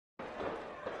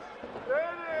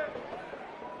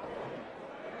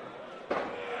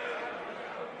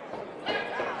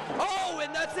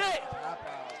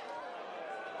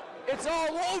It's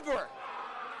all over.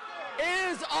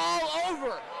 It is all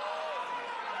over.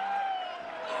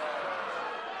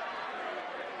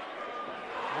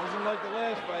 Wasn't like the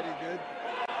last fight he did.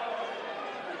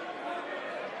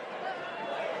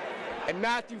 And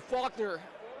Matthew Faulkner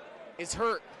is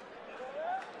hurt.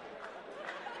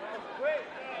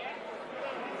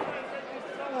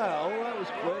 Wow, that was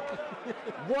quick.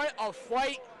 What a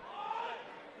fight.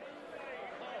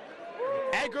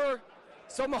 Edgar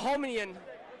Somahomenian.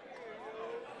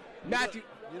 Matthew.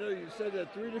 You know, you said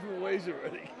that 3 different ways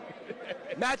already.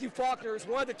 Matthew Faulkner is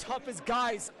one of the toughest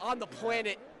guys on the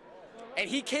planet. And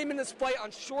he came in this fight on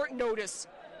short notice.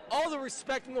 All the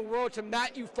respect in the world to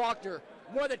Matthew Faulkner,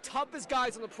 one of the toughest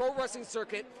guys on the pro wrestling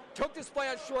circuit, took this fight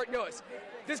on short notice.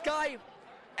 This guy,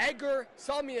 Edgar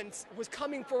Somahomenian, was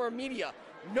coming for our media.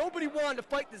 Nobody wanted to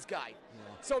fight this guy. Yeah.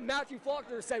 So Matthew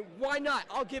Faulkner said, why not?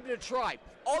 I'll give it a try.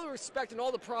 All the respect and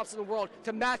all the props in the world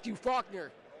to Matthew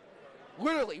Faulkner.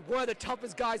 Literally one of the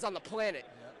toughest guys on the planet.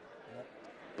 Yeah. Yeah.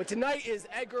 But tonight is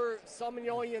Edgar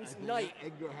Somahomenian's night.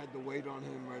 Edgar had the weight on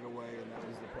him right away, and that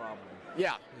was the problem.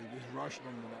 Yeah. He just rushed him.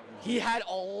 And that was he had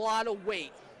a lot of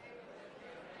weight.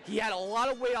 He had a lot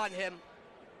of weight on him.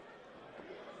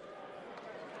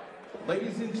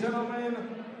 Ladies and gentlemen,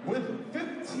 with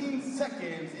 15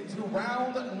 seconds into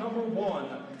round number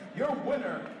 1, your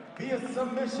winner via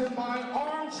submission by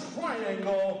arm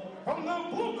triangle from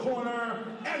the blue corner,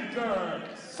 Edgar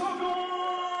Somahomenian.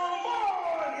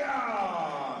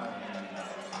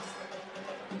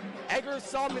 Edgar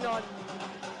Somahomenian.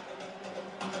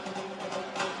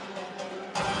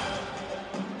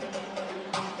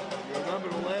 You remember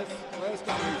the last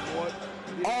time he fought,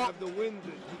 he didn't have the wind.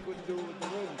 He couldn't do it with the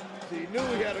wind. So he knew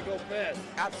he had to go fast.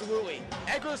 Absolutely.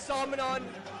 Edgar Somahomenian,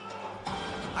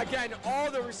 again, all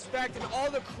the respect and all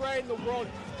the credit in the world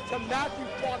to Matthew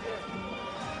Faulkner.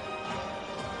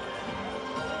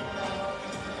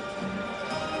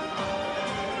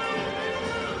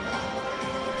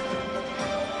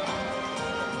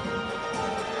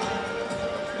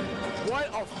 What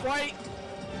a fight.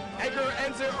 Edgar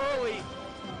ends it early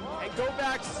and go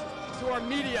back to our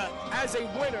media as a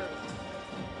winner.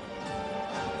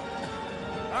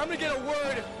 I'm going to get a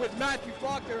word with Matthew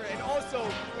Faulkner and also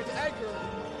with Edgar.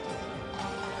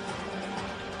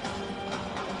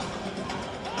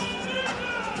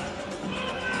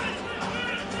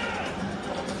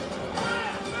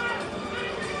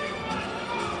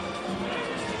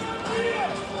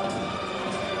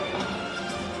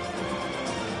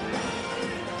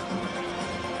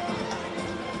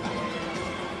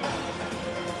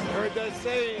 Heard that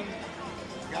saying,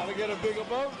 gotta get a bigger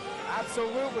boat?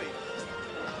 Absolutely.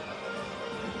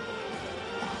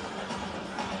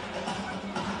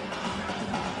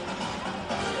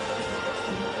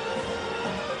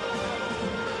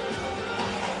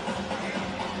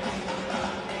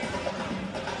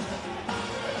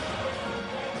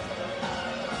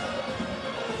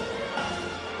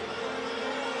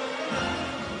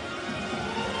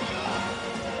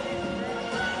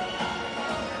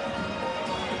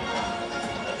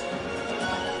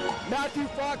 Matthew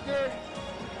Faulkner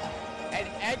and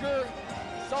Edgar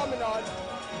Somahomenian.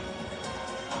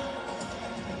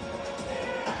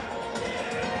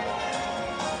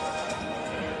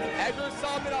 Edgar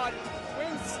Somahomenian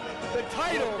wins the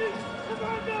title.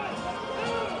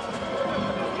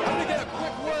 I'm going to get a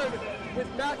quick word with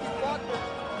Matthew Faulkner.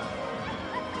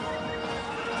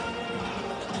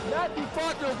 Matthew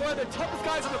Faulkner, one of the toughest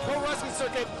guys on the pro wrestling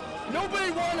circuit.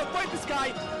 Nobody wanted to fight this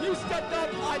guy. You stepped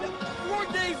up on 4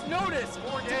 days' notice.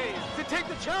 4 days. To take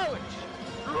the challenge.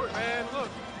 Screw it, man. Look,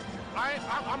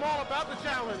 I'm all about the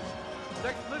challenge.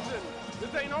 Listen,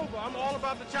 this ain't over. I'm all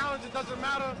about the challenge. It doesn't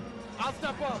matter. I'll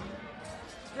step up.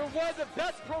 You're one of the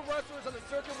best pro wrestlers on the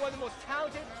circuit, one of the most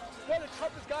talented, one of the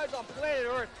toughest guys on planet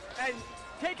Earth. And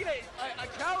taking a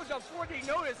challenge on 4-day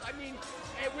notice, I mean,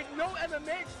 and with no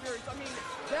MMA experience, I mean,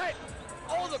 that,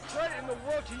 all the credit in the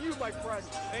world to you, my friend.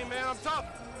 Hey, man, I'm tough.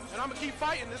 And I'm going to keep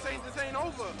fighting. This ain't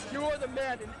over. You are the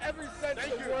man in every sense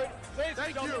of the word. Ladies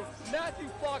and gentlemen, Matthew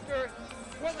Faulkner,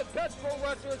 one of the best pro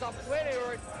wrestlers on planet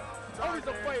Earth, always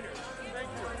a fighter. Thank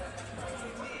you.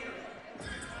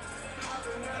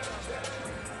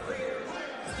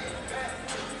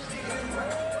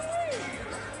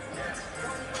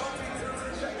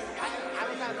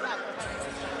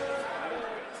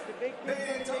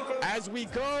 As we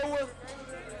go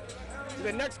to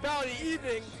the next bout of the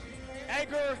evening,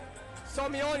 Edgar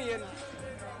Somahomenian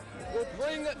will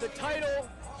bring the title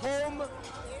home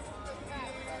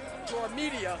to our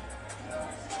media.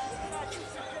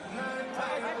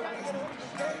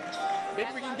 Maybe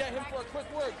we can get him for a quick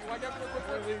word. You want to get him for a quick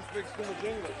word? He speaks too much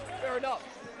English. Fair enough.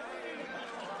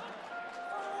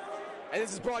 And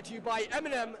this is brought to you by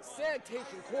M&M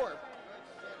Sanitation Corp.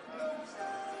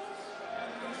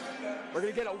 We're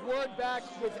going to get a word back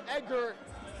with Edgar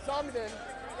Somden.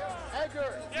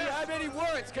 Edgar, do you have any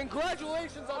words?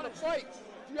 Congratulations on the fight.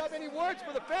 Do you have any words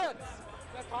for the fans?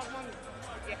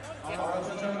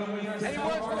 Any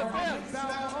words for the fans?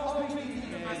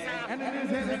 And it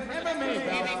is an MMA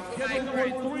bout scheduled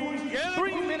for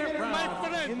three-minute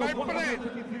rounds in the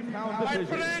 153-pound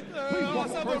division. Please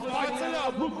welcome first fighting out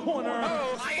of blue corner,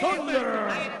 Thunder.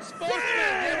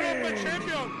 Sportsman, Europe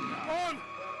champion on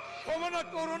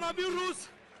coronavirus.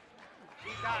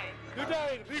 You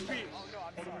died, repeat.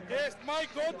 Yes, my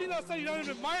gotին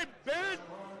ասա my bed,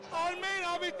 Armen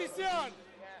Avetisian.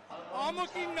 I'm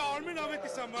looking now, Armen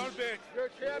Avetisian, my bed. You're a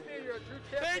champion, you're a true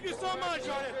champion. Thank you so much,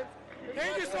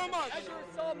 Thank you so much. Edgar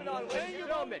Somden, ladies and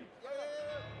gentlemen.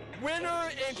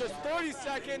 Winner in just 30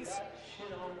 seconds.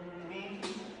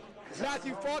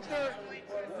 Matthew Faulkner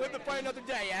live to fight another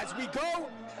day. As we go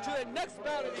to the next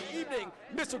bout of the evening,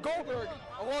 Mr. Goldberg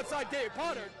alongside David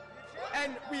Potter.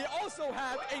 And we also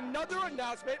have another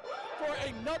announcement for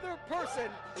another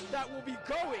person that will be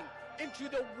going into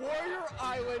the Warrior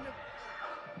Island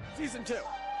Season 2.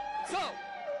 So,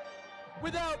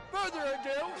 without further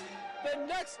ado, the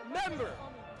next member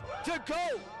to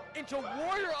go into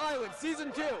Warrior Island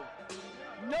Season 2,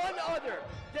 none other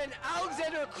than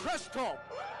Alexander Kreshkov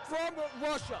from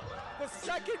Russia, the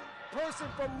second person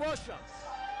from Russia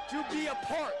to be a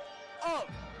part of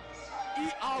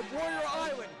Warrior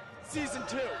Island Season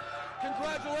 2.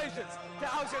 Congratulations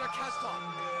to Alexander Kreshkov.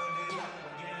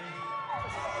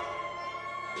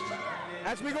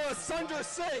 As we go to Sunder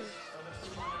Singh.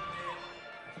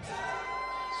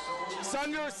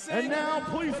 Sunder Singh. And now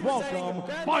please welcome,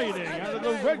 fighting out of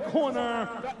the red corner,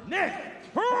 Nick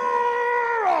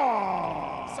Hurrah!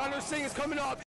 Sunder Singh is coming up.